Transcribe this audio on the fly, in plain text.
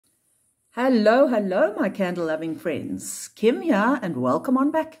Hello, hello, my candle-loving friends. Kim here, and welcome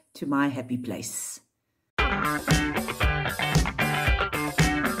on back to my happy place.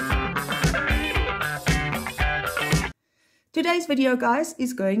 Today's video, guys,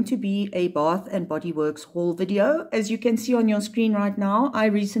 is going to be a Bath & Body Works haul video. As you can see on your screen right now, I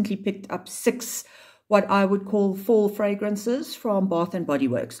recently picked up 6 what I would call fall fragrances from Bath & Body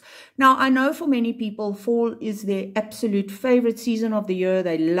Works. Now, I know for many people, fall is their absolute favorite season of the year.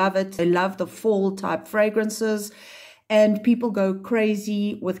 They love it. They love the fall type fragrances, and people go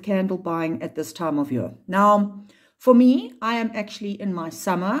crazy with candle buying at this time of year. Now, for me, I am actually in my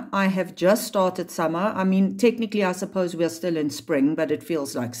summer. I have just started summer. I mean, technically, I suppose we're still in spring, but it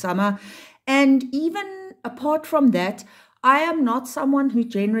feels like summer. And even apart from that, I am not someone who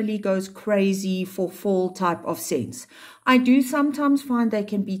generally goes crazy for fall type of scents. I do sometimes find they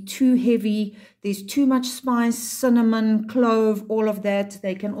can be too heavy. There's too much spice, cinnamon, clove, all of that.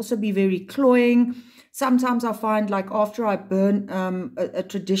 They can also be very cloying. Sometimes I find, like, after I burn a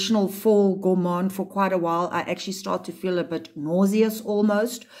traditional fall gourmand for quite a while, I actually start to feel a bit nauseous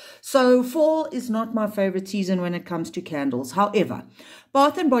almost. So fall is not my favorite season when it comes to candles. However,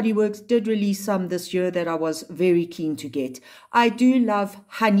 Bath & Body Works did release some this year that I was very keen to get. I do love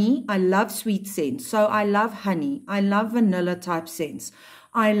honey. I love sweet scents. So I love honey. I love vanilla type scents.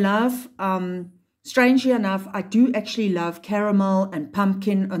 I love... strangely enough, I do actually love caramel and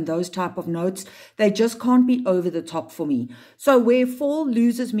pumpkin and those type of notes. They just can't be over the top for me. So where fall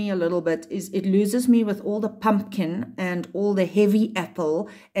loses me a little bit is it loses me with all the pumpkin and all the heavy apple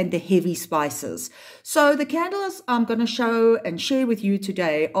and the heavy spices. So the candles I'm going to show and share with you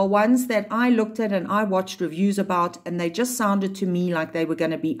today are ones that I looked at and I watched reviews about, and they just sounded to me like they were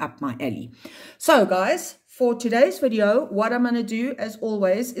going to be up my alley. So guys, for today's video, what I'm going to do, as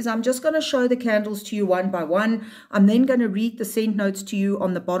always, is I'm just going to show the candles to you one by one. I'm then going to read the scent notes to you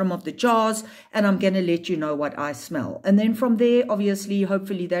on the bottom of the jars, and I'm going to let you know what I smell. And then from there, obviously,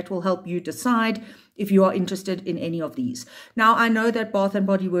 hopefully that will help you decide if you are interested in any of these. Now, I know that Bath &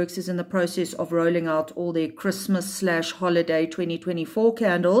 Body Works is in the process of rolling out all their Christmas/holiday 2024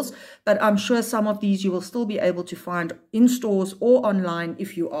 candles, but I'm sure some of these you will still be able to find in stores or online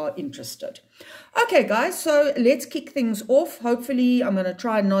if you are interested. Okay, guys, so let's kick things off. Hopefully, I'm going to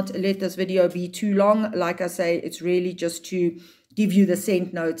try not let this video be too long. Like I say, it's really just to give you the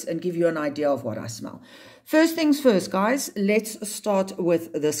scent notes and give you an idea of what I smell. First things first, guys, let's start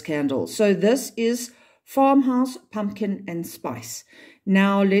with this candle. So this is Farmhouse Pumpkin and Spice.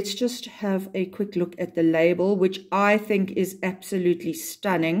 Now, let's just have a quick look at the label, which I think is absolutely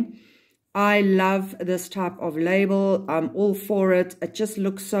stunning. I love this type of label. I'm all for it. It just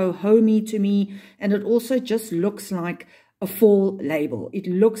looks so homey to me, and it also just looks like a fall label. It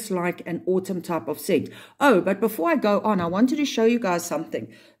looks like an autumn type of scent. Oh, but before I go on, I wanted to show you guys something.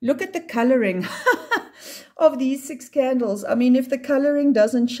 Look at the coloring of these 6 candles. I mean, if the coloring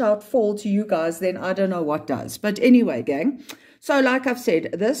doesn't shout fall to you guys, then I don't know what does. But anyway, gang. So like I've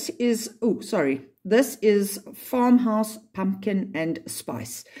said, this is Farmhouse Pumpkin and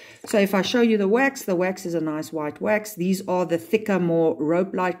Spice. So if I show you the wax is a nice white wax. These are the thicker, more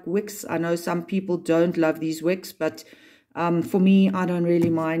rope-like wicks. I know some people don't love these wicks, but for me, I don't really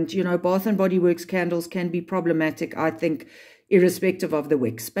mind. You know, Bath & Body Works candles can be problematic, I think, irrespective of the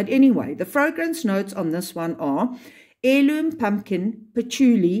wicks. But anyway, the fragrance notes on this one are heirloom pumpkin,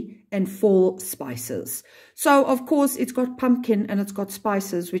 patchouli, and fall spices. So, of course, it's got pumpkin and it's got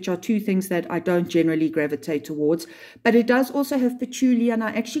spices, which are 2 things that I don't generally gravitate towards. But it does also have patchouli, and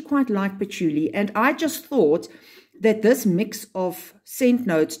I actually quite like patchouli. And I just thought that this mix of scent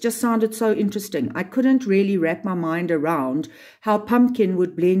notes just sounded so interesting. I couldn't really wrap my mind around how pumpkin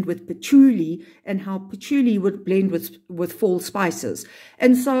would blend with patchouli and how patchouli would blend with fall spices.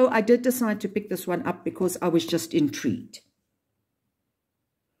 And so I did decide to pick this one up because I was just intrigued.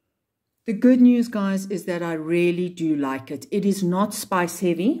 The good news, guys, is that I really do like it. It is not spice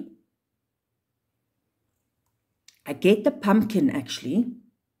heavy. I get the pumpkin, actually.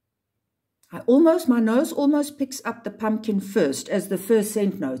 My nose almost picks up the pumpkin first as the first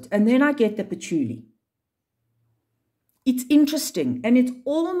scent note, and then I get the patchouli. It's interesting, and it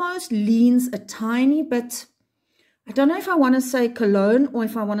almost leans a tiny bit. I don't know if I want to say cologne or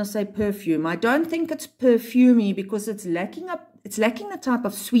if I want to say perfume. I don't think it's perfumey because it's lacking the type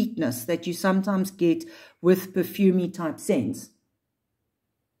of sweetness that you sometimes get with perfumey type scents.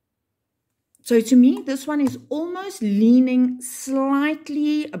 So to me, this one is almost leaning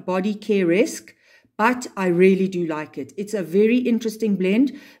slightly body care-esque, but I really do like it. It's a very interesting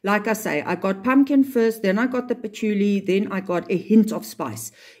blend. Like I say, I got pumpkin first, then I got the patchouli, then I got a hint of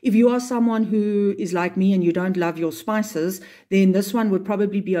spice. If you are someone who is like me and you don't love your spices, then this one would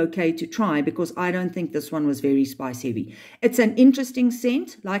probably be okay to try, because I don't think this one was very spice heavy. It's an interesting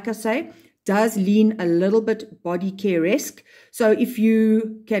scent, like I say, does lean a little bit body care-esque. So if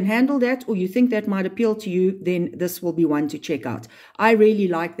you can handle that, or you think that might appeal to you, then this will be one to check out. I really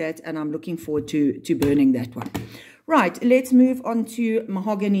like that, and I'm looking forward to burning that one. Right, let's move on to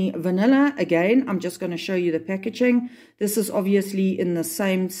Mahogany Vanilla. Again, I'm just going to show you the packaging. This is obviously in the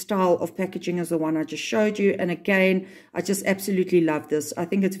same style of packaging as the one I just showed you. And again, I just absolutely love this. I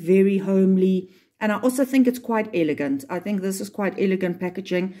think it's very homely. And I also think it's quite elegant. I think this is quite elegant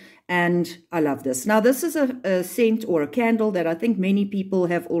packaging, and I love this. Now, this is a scent or a candle that I think many people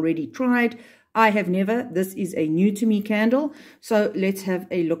have already tried. I have never. This is a new to me candle. So let's have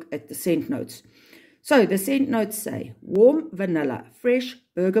a look at the scent notes. So the scent notes say warm vanilla, fresh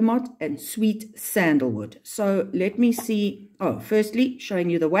bergamot, and sweet sandalwood. So let me see. Oh, firstly, showing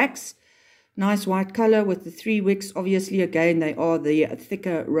you the wax. Nice white color with the 3 wicks. Obviously, again, they are the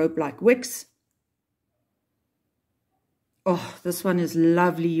thicker rope-like wicks. Oh, this one is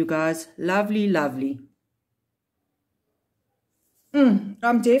lovely, you guys. Lovely, lovely.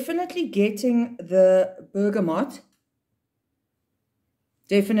 I'm definitely getting the bergamot.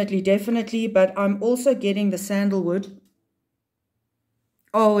 Definitely. But I'm also getting the sandalwood.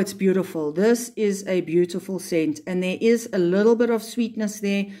 Oh, it's beautiful. This is a beautiful scent. And there is a little bit of sweetness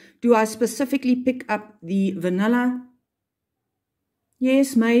there. Do I specifically pick up the vanilla?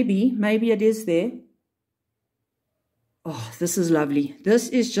 Yes, maybe. Maybe it is there. Oh, this is lovely. This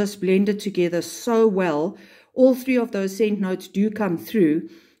is just blended together so well. All 3 of those scent notes do come through,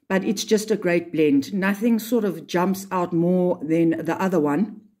 but it's just a great blend. Nothing sort of jumps out more than the other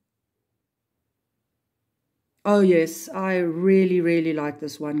one. Oh, yes, I really like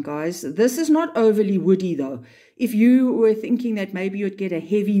this one, guys. This is not overly woody, though. If you were thinking that maybe you'd get a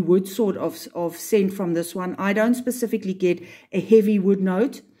heavy wood sort of scent from this one, I don't specifically get a heavy wood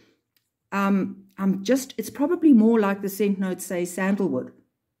note. It's probably more like the scent notes say sandalwood.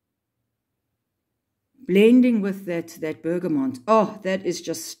 Blending with that bergamot. Oh, that is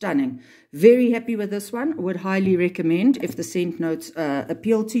just stunning. Very happy with this one. Would highly recommend. If the scent notes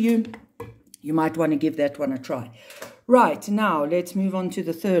appeal to you, you might want to give that one a try. Right, now let's move on to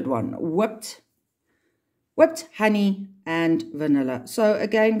the third one. Whipped honey and vanilla. So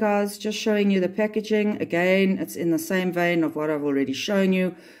again, guys, just showing you the packaging. Again, it's in the same vein of what I've already shown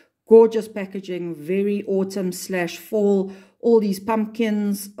you. Gorgeous packaging, very autumn/fall. All these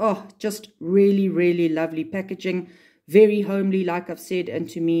pumpkins. Oh, just really lovely packaging. Very homely, like I've said. And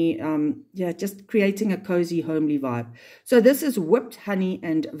to me, yeah, just creating a cozy, homely vibe. So this is whipped honey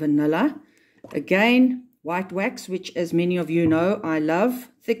and vanilla. Again, white wax, which as many of you know, I love.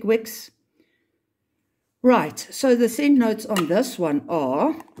 Thick wicks. Right, so the scent notes on this one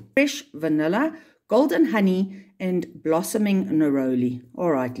are fresh vanilla, golden honey, and blossoming neroli. All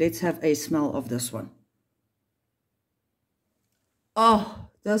right, let's have a smell of this one. Oh,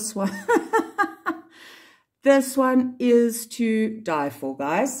 this one. This one is to die for,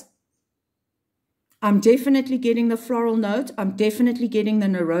 guys. I'm definitely getting the floral note. I'm definitely getting the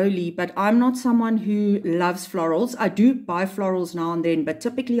neroli, but I'm not someone who loves florals. I do buy florals now and then, but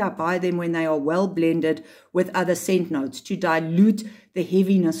typically I buy them when they are well blended with other scent notes to dilute the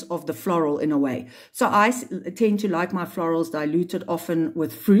heaviness of the floral in a way. So I tend to like my florals diluted often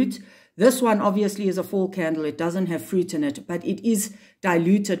with fruit. This one obviously is a fall candle. It doesn't have fruit in it, but it is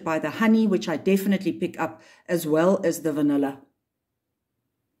diluted by the honey, which I definitely pick up, as well as the vanilla.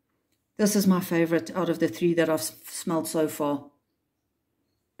 This is my favorite out of the 3 that I've smelled so far.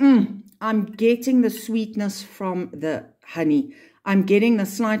 I'm getting the sweetness from the honey. I'm getting the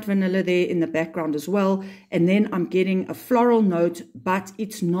slight vanilla there in the background as well. And then I'm getting a floral note, but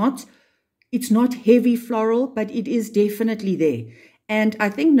it's not heavy floral, but it is definitely there. And I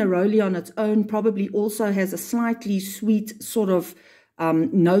think neroli on its own probably also has a slightly sweet sort of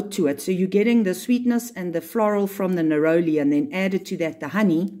note to it. So you're getting the sweetness and the floral from the neroli, and then added to that the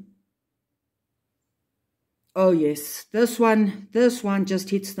honey. Oh yes, this one just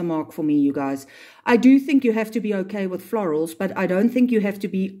hits the mark for me, you guys. I do think you have to be okay with florals, but I don't think you have to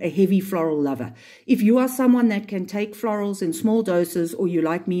be a heavy floral lover. If you are someone that can take florals in small doses, or you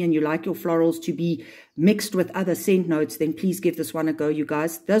like me and you like your florals to be mixed with other scent notes, then please give this one a go, you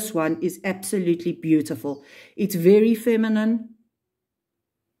guys. This one is absolutely beautiful. It's very feminine.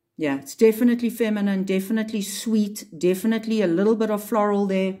 Yeah, it's definitely feminine, definitely sweet, definitely a little bit of floral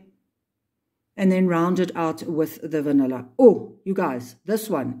there. And then round it out with the vanilla. Oh, you guys, this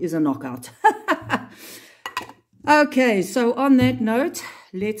one is a knockout. Okay, so on that note,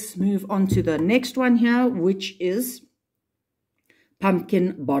 let's move on to the next one here, which is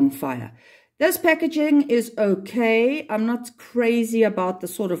Pumpkin Bonfire. This packaging is okay. I'm not crazy about the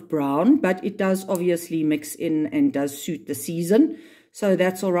sort of brown, but it does obviously mix in and does suit the season. So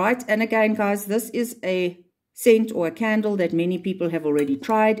that's all right. And again, guys, this is a scent or a candle that many people have already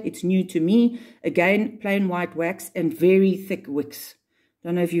tried. It's new to me. Again, plain white wax and very thick wicks.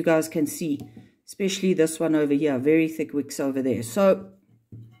 Don't know if you guys can see, especially this one over here. Very thick wicks over there. So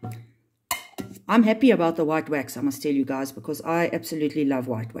I'm happy about the white wax, I must tell you guys, because I absolutely love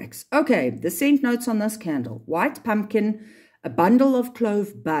white wax. Okay, the scent notes on this candle. White pumpkin, a bundle of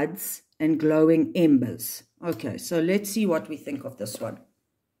clove buds, and glowing embers. Okay, so let's see what we think of this one.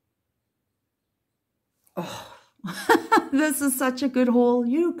 Oh, this is such a good haul,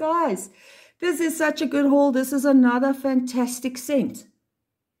 you guys. This is such a good haul. This is another fantastic scent.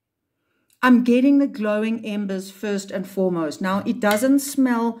 I'm getting the glowing embers first and foremost. Now, it doesn't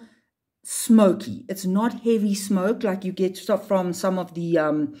smell smoky. It's not heavy smoke like you get stuff from some of the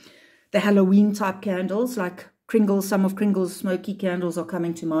Halloween type candles, like Kringles. Some of Kringles smoky candles are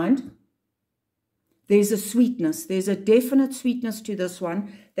coming to mind. There's a sweetness. There's a definite sweetness to this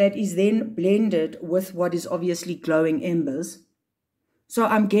one that is then blended with what is obviously glowing embers. So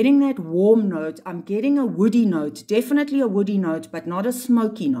I'm getting that warm note. I'm getting a woody note, definitely a woody note, but not a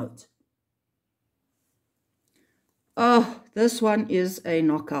smoky note. Oh, this one is a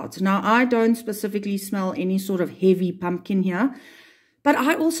knockout. Now, I don't specifically smell any sort of heavy pumpkin here, but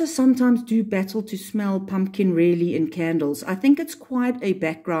I also sometimes do battle to smell pumpkin really in candles. I think it's quite a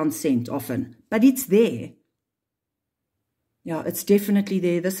background scent often, but it's there. Yeah, it's definitely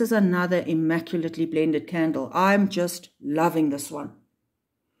there. This is another immaculately blended candle. I'm just loving this one.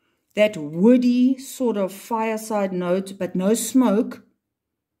 That woody sort of fireside note, but no smoke,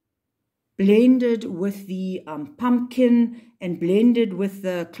 blended with the pumpkin and blended with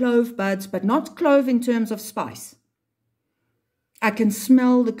the clove buds, but not clove in terms of spice. I can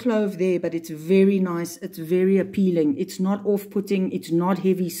smell the clove there, but it's very nice. It's very appealing. It's not off-putting. It's not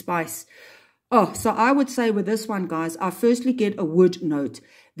heavy spice. Oh, so I would say with this one, guys, I firstly get a wood note.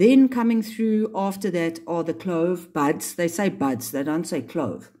 Then coming through after that are the clove buds. They say buds. They don't say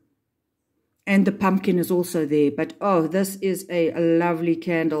clove. And the pumpkin is also there. But, oh, this is a lovely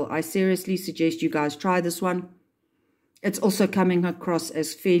candle. I seriously suggest you guys try this one. It's also coming across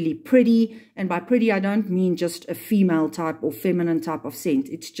as fairly pretty. And by pretty, I don't mean just a female type or feminine type of scent.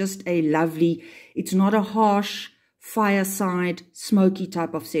 It's just a lovely, it's not a harsh, fireside, smoky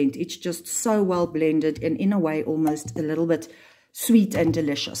type of scent. It's just so well blended and in a way almost a little bit sweet and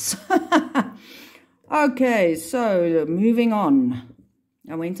delicious. Okay, so moving on.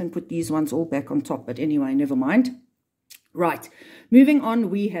 I went and put these ones all back on top, but anyway, never mind. Right, moving on,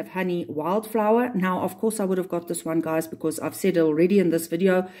 we have Honey Wildflower. Now, of course, I would have got this one, guys, because I've said already in this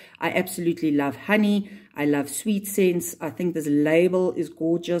video, I absolutely love honey. I love sweet scents. I think this label is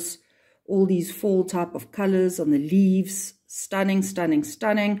gorgeous. All these fall type of colors on the leaves. Stunning, stunning,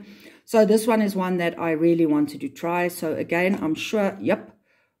 stunning. So this one is one that I really wanted to try. So again, I'm sure, yep,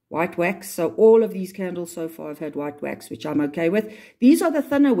 white wax. So all of these candles so far have had white wax, which I'm okay with. These are the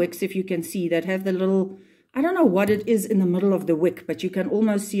thinner wicks, if you can see, that have the little, I don't know what it is in the middle of the wick, but you can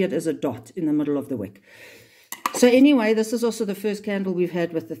almost see it as a dot in the middle of the wick. So anyway, this is also the first candle we've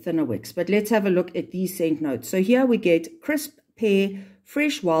had with the thinner wicks. But let's have a look at these scent notes. So here we get crisp pear,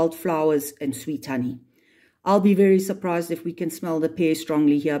 fresh wildflowers, and sweet honey. I'll be very surprised if we can smell the pear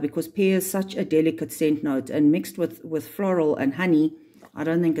strongly here, because pear is such a delicate scent note, and mixed with floral and honey, I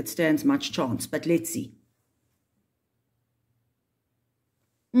don't think it stands much chance, but let's see.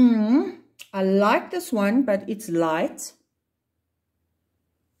 I like this one, but it's light.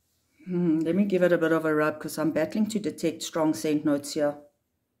 Let me give it a bit of a rub, because I'm battling to detect strong scent notes here.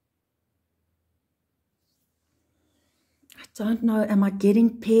 I don't know, am I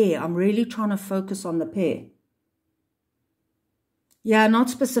getting pear? I'm really trying to focus on the pear. Yeah, not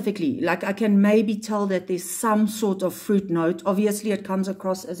specifically. Like, I can maybe tell that there's some sort of fruit note. Obviously, it comes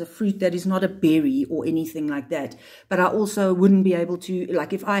across as a fruit that is not a berry or anything like that. But I also wouldn't be able to,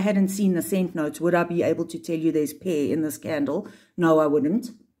 like, if I hadn't seen the scent notes, would I be able to tell you there's pear in this candle? No, I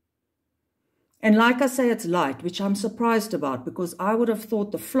wouldn't. And like I say, it's light, which I'm surprised about, because I would have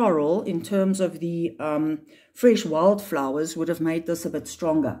thought the floral, in terms of the fresh wildflowers, would have made this a bit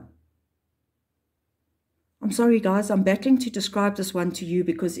stronger. I'm sorry, guys, I'm battling to describe this one to you,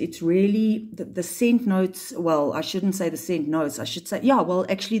 because it's really, the scent notes, well, I shouldn't say the scent notes, I should say, yeah, well,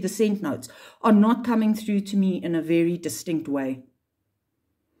 actually the scent notes are not coming through to me in a very distinct way.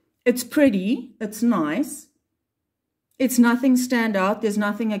 It's pretty, it's nice. It's nothing stand out. There's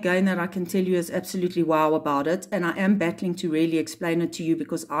nothing, again, that I can tell you is absolutely wow about it. And I am battling to really explain it to you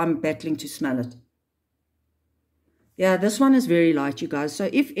because I'm battling to smell it. Yeah, this one is very light, you guys. So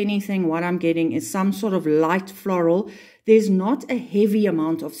if anything, what I'm getting is some sort of light floral. There's not a heavy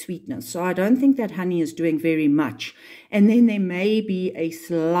amount of sweetness. So I don't think that honey is doing very much. And then there may be a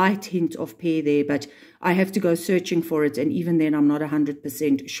slight hint of pear there, but I have to go searching for it. And even then, I'm not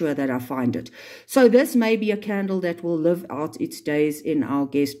 100% sure that I find it. So this may be a candle that will live out its days in our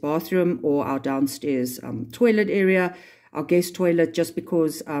guest bathroom or our downstairs toilet area, our guest toilet, just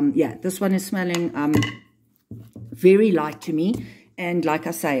because, yeah, this one is smelling very light to me. And like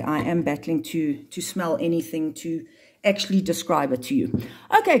I say, I am battling to smell anything to actually describe it to you.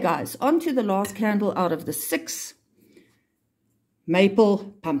 Okay, guys, on to the last candle out of the 6.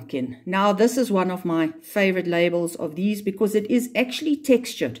 Maple Pumpkin. Now, this is one of my favorite labels of these because it is actually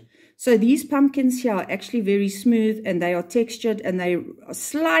textured. So these pumpkins here are actually very smooth and they are textured and they are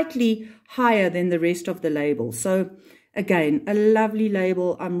slightly higher than the rest of the label. So again, a lovely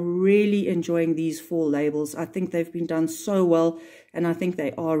label. I'm really enjoying these fall labels. I think they've been done so well and I think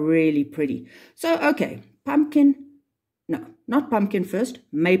they are really pretty. So, okay, pumpkin. No, not pumpkin first,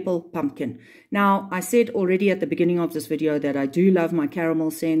 maple pumpkin. Now, I said already at the beginning of this video that I do love my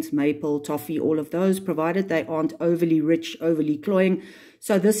caramel scents, maple, toffee, all of those, provided they aren't overly rich, overly cloying.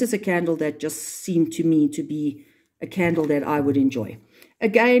 So this is a candle that just seemed to me to be a candle that I would enjoy.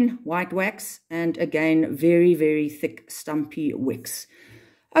 Again, white wax, and again, very, very thick, stumpy wicks.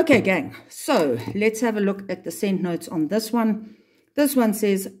 Okay, gang, so let's have a look at the scent notes on this one. This one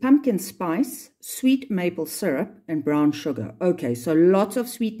says pumpkin spice, sweet maple syrup, and brown sugar. Okay, so lots of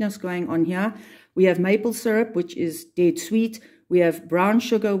sweetness going on here. We have maple syrup, which is dead sweet. We have brown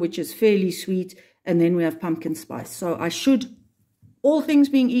sugar, which is fairly sweet. And then we have pumpkin spice. So I should, all things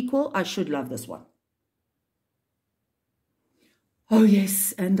being equal, I should love this one. Oh,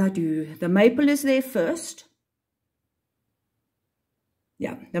 yes, and I do. The maple is there first.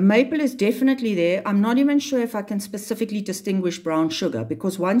 Yeah, the maple is definitely there. I'm not even sure if I can specifically distinguish brown sugar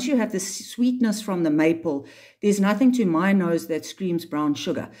because once you have the sweetness from the maple, there's nothing to my nose that screams brown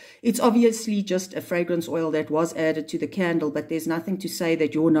sugar. It's obviously just a fragrance oil that was added to the candle, but there's nothing to say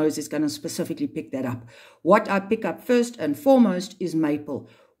that your nose is going to specifically pick that up. What I pick up first and foremost is maple.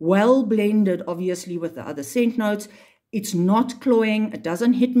 Well blended, obviously, with the other scent notes. It's not cloying, it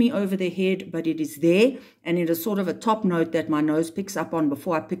doesn't hit me over the head, but it is there, and it is sort of a top note that my nose picks up on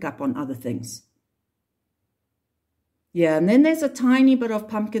before I pick up on other things. Yeah, and then there's a tiny bit of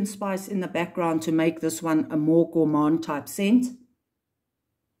pumpkin spice in the background to make this one a more gourmand type scent.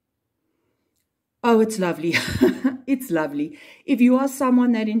 Oh, it's lovely. It's lovely. If you are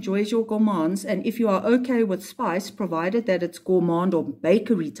someone that enjoys your gourmands, and if you are okay with spice, provided that it's gourmand or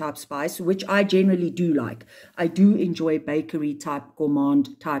bakery type spice, which I generally do like. I do enjoy bakery type,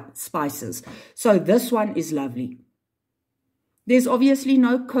 gourmand type spices. So this one is lovely. There's obviously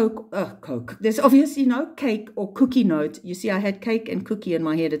no There's obviously no cake or cookie note. You see, I had cake and cookie in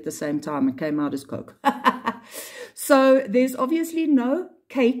my head at the same time. It came out as Coke. So there's obviously no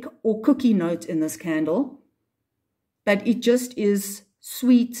cake or cookie note in this candle, but it just is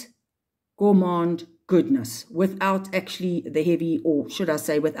sweet, gourmand goodness without actually the heavy, or should I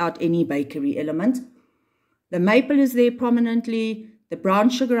say, without any bakery element. The maple is there prominently. The brown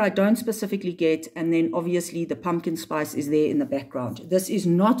sugar I don't specifically get, and then obviously the pumpkin spice is there in the background. This is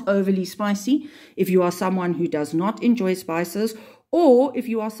not overly spicy. If you are someone who does not enjoy spices, or if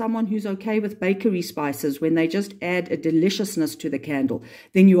you are someone who's okay with bakery spices when they just add a deliciousness to the candle,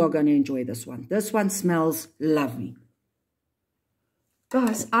 then you are going to enjoy this one. This one smells lovely.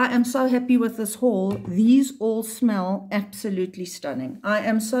 Guys, I am so happy with this haul. These all smell absolutely stunning. I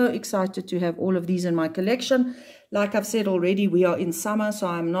am so excited to have all of these in my collection. Like I've said already, we are in summer, so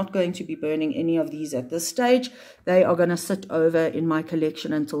I'm not going to be burning any of these at this stage. They are going to sit over in my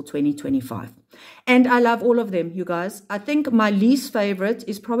collection until 2025. And I love all of them, you guys. I think my least favorite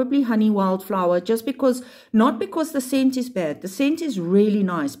is probably Honey Wildflower, just because, not because the scent is bad. The scent is really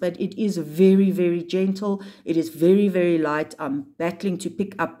nice, but it is very, very gentle. It is very, very light. I'm battling to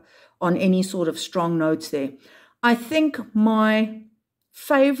pick up on any sort of strong notes there. I think my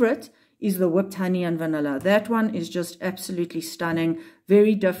favorite is the Whipped Honey and Vanilla. That one is just absolutely stunning,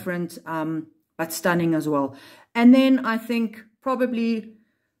 very different, but stunning as well. And then I think probably,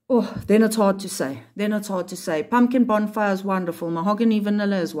 then it's hard to say. Pumpkin Bonfire is wonderful. Mahogany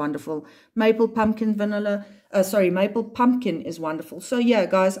Vanilla is wonderful. Maple Pumpkin is wonderful. So yeah,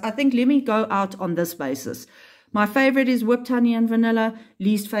 guys, I think let me go out on this basis. My favorite is Whipped Honey and Vanilla.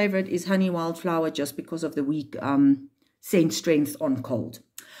 Least favorite is Honey Wildflower, just because of the weak scent strength on cold.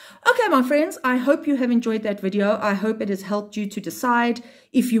 Okay, my friends, I hope you have enjoyed that video. I hope it has helped you to decide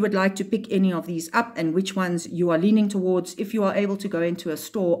if you would like to pick any of these up and which ones you are leaning towards. If you are able to go into a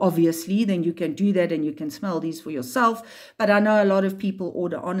store, obviously, then you can do that and you can smell these for yourself. But I know a lot of people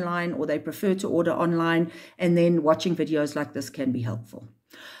order online, or they prefer to order online, and then watching videos like this can be helpful.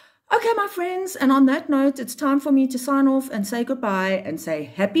 Okay, my friends, and on that note, it's time for me to sign off and say goodbye and say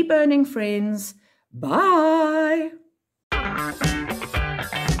happy burning, friends. Bye.